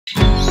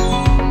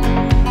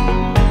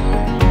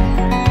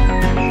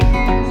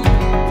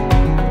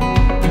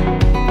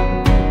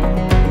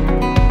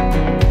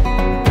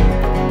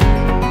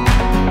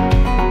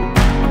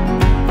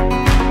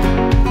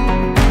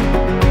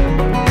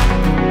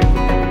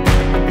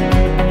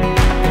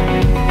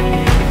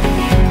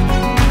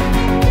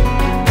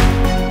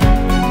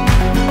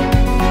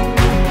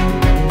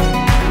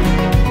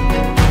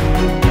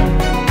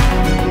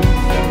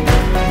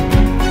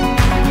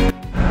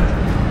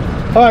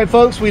All right,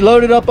 folks, we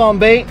loaded up on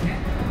bait.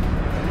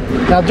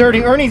 Now,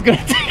 Dirty Ernie's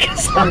gonna take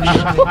us on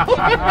shore.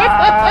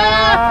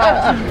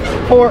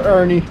 Poor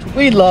Ernie.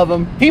 We love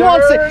him. He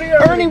wants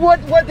to. Ernie,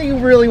 what do you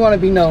really want to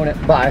be known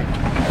by?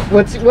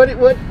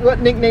 What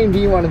nickname do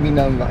you want to be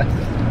known by?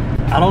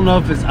 I don't know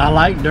if it's. I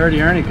like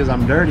Dirty Ernie because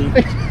I'm dirty,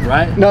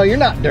 right? No, you're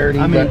not dirty.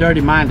 I mean,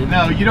 dirty-minded.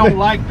 No, you don't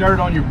like dirt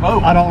on your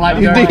boat. I don't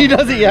like dirt. He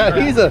doesn't. Yeah,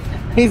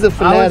 he's a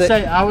fanatic.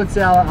 I would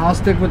say I'll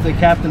stick with the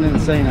Captain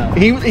Insano.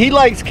 He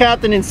likes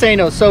Captain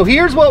Insano. So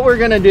here's what we're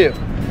gonna do.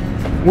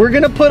 We're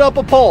gonna put up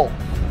a poll.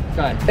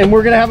 Okay. And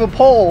we're gonna have a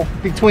poll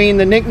between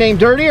the nickname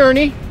Dirty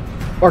Ernie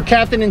or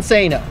Captain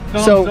Insano.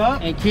 Thumbs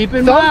up? And keep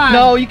in mind.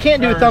 No, you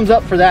can't do a thumbs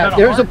up for that.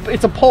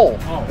 It's a poll.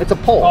 Oh. It's a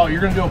poll. Oh,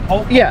 you're gonna do a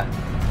poll? Yeah.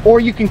 Or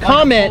you can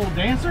comment. A pole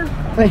dancer?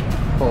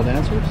 Pole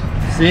dancers?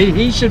 See,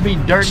 he should be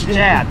Dirty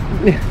Chad.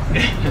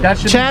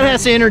 Chad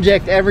has to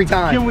interject every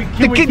time. Can we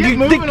get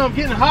moving? I'm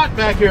getting hot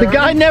back here. The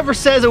guy never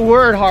says a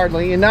word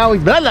hardly, and now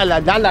he's blah blah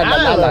blah blah blah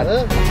blah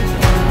blah.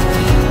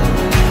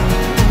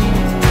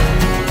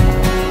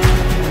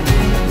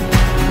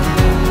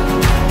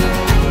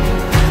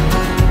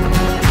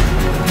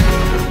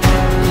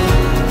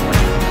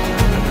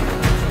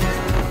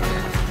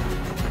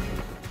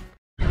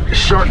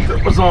 Shark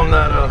that was on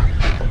that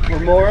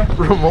Remora?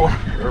 Remora.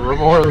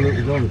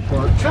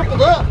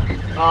 Tripled up.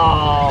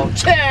 Oh,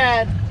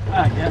 Chad!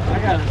 I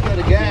got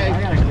a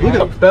gag. Look at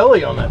the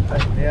belly on that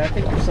thing. Yeah, I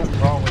think there's something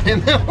wrong with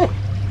him.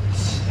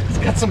 It's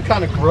got some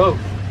kind of growth.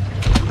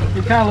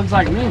 He kind of looks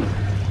like me.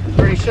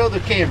 Bernie, show the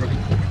camera.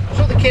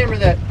 Show the camera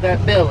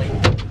that belly.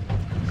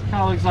 Kind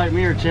of looks like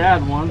me or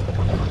Chad one.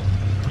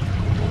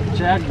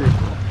 Chad group.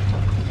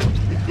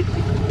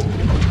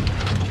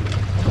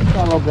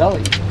 Got a little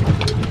belly.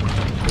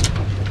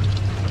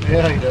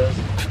 Yeah, he does.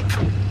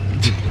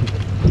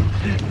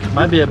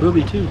 Might be a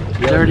booby too.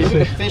 Yeah, Dirty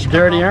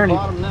Ernie.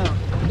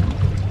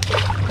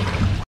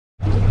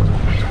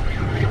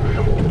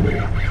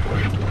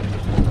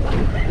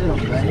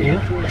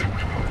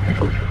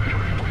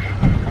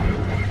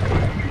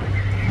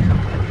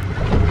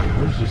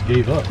 Just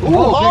gave up. Ooh,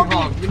 oh,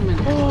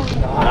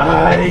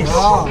 nice.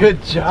 Oh,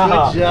 good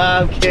job. Good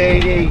job,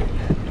 Katie.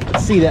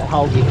 Let's see that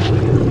hoggy.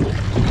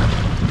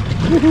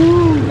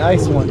 Woohoo,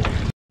 nice one.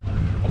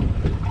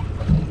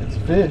 It's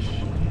fish.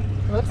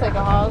 Looks like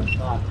a hog.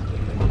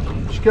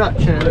 What you got,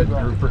 Chad? Red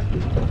grouper.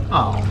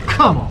 Oh,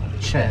 come on,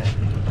 Chad.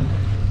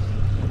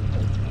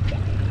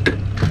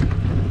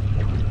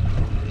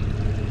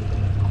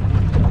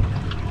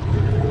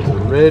 It's a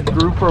red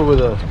grouper with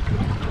a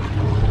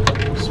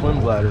swim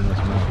bladder in his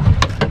mouth.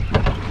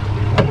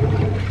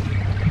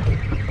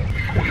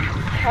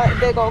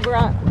 Big old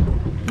grunt.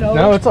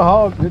 No, it's a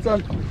hog. It's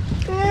on.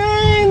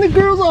 Dang, the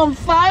girl's on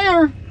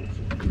fire.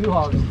 2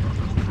 hogs.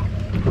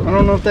 I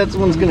don't know if that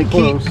one's gonna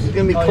keep. It's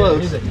gonna be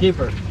close. Yeah, he's a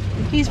keeper.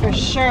 He's for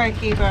sure a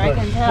keeper, I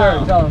can Sure,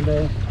 tell. tell him,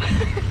 babe.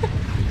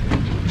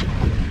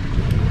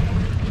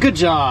 Good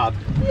job.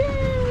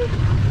 Yay.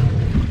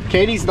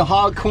 Katie's the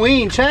hog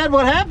queen. Chad,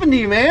 what happened to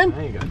you, man?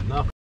 I ain't got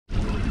nothing.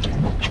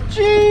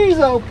 Jeez,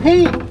 oh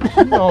Pete.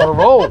 You're on a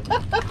roll.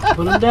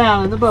 Put him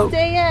down in the boat.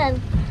 Stay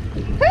in.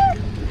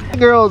 The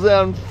girl's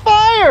on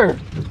fire.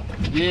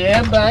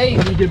 Yeah, babe.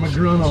 Let me get my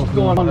grunt off.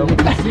 Going on with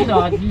the sea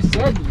dog. You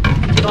said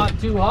you caught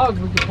 2 hogs,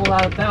 we could pull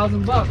out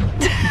 $1,000 bucks.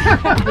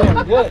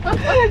 Doing good.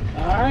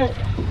 All right.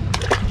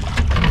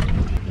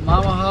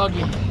 Mama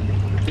hoggy.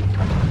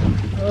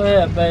 Go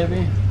ahead,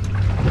 baby.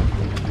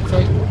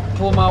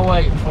 Pull my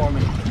weight for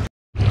me.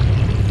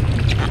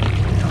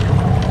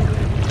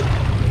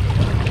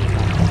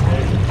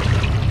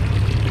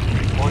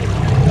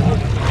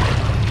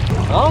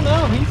 Oh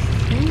no,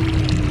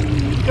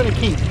 he's gonna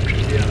keep.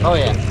 Yeah. Oh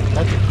yeah,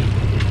 that's a keep.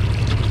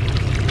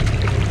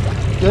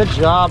 Good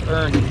job,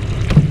 Ernie.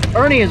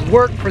 Ernie has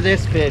worked for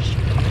this fish.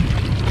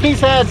 He's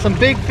had some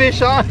big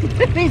fish on.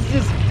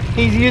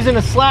 he's using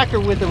a slacker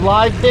with a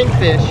live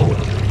finfish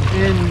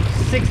in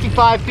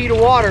 65 feet of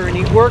water, and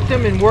he worked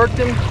him and worked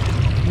him,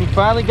 and he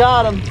finally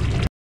got him.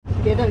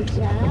 Get him,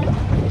 Chad.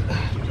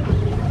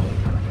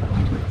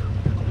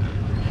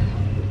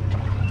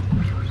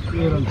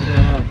 Get him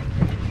today.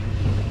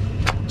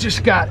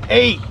 Just got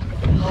 8.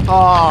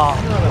 Oh,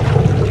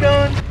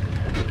 gun.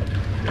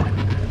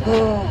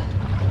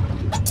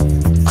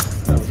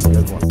 That was a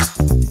good one.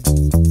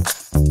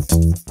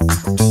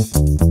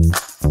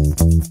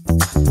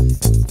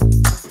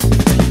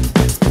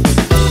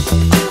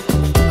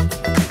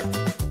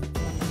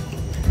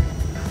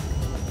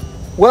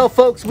 Well,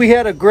 folks, we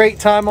had a great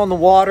time on the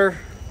water.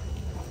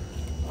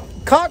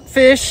 Caught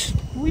fish.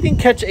 We didn't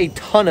catch a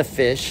ton of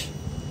fish.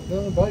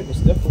 No, the bite was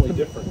definitely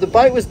different. The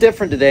bite was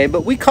different today,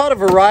 but we caught a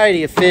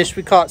variety of fish.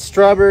 We caught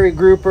strawberry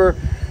grouper,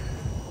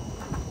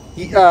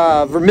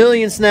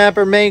 vermilion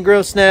snapper,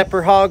 mangrove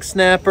snapper, hog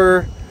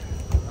snapper,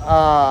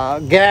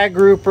 gag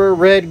grouper,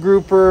 red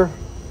grouper,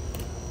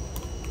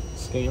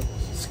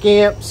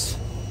 scamps.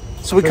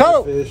 So we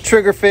caught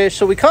triggerfish.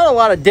 So we caught a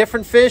lot of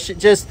different fish. It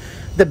just,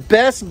 the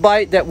best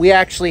bite that we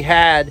actually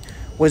had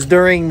was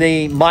during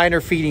the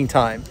minor feeding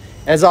time.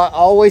 as I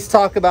always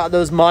talk about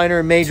those minor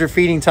and major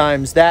feeding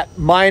times, that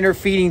minor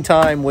feeding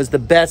time was the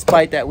best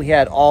bite that we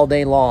had all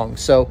day long.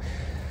 So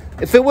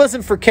if it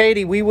wasn't for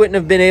Katie, we wouldn't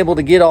have been able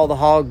to get all the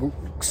hog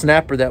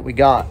snapper that we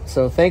got.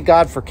 So thank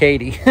God for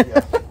Katie.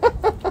 Yeah.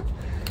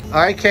 All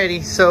right,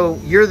 Katie. So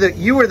you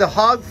were the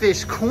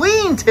hogfish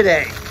queen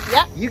today.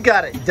 Yep. You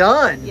got it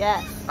done.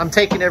 Yes. I'm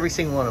taking every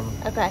single one of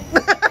them. Okay.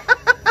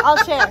 I'll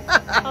share.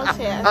 I'll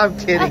share. I'm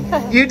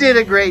kidding. You did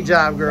a great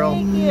job, girl.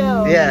 Thank you.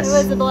 Yes. It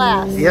was a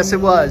blast. Yes, it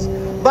was.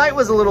 Bite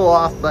was a little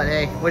off, but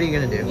hey, what are you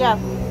gonna do? Yeah.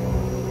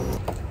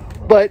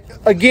 But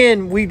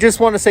again, we just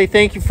want to say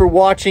thank you for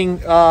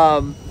watching.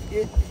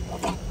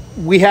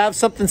 We have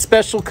something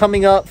special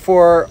coming up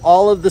for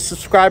all of the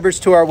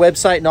subscribers to our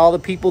website and all the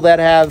people that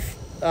have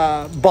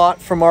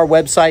bought from our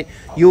website.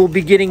 You will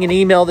be getting an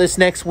email this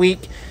next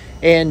week.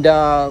 And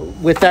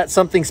with that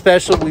something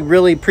special, we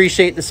really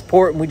appreciate the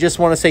support, and we just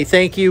want to say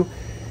thank you.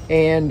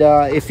 And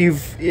if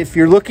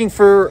you're looking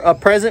for a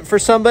present for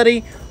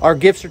somebody, our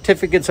gift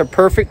certificates are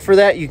perfect for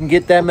that. You can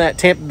get them at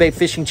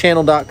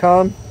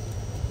TampaBayFishingChannel.com.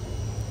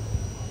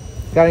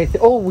 Got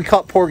anything? Oh, we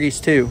caught porgies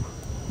too.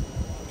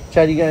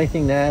 Chad, you got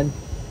anything to add?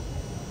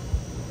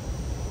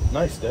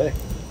 Nice day.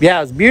 Yeah,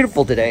 it was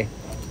beautiful today.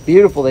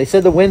 Beautiful. They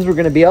said the winds were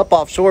going to be up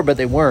offshore, but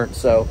they weren't.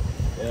 So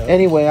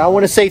anyway, I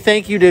want to say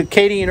thank you to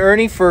Katie and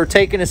Ernie for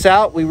taking us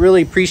out. We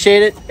really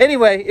appreciate it.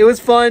 Anyway, it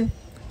was fun.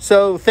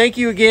 So thank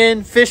you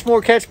again. Fish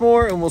more, catch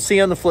more, and we'll see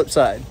you on the flip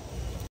side.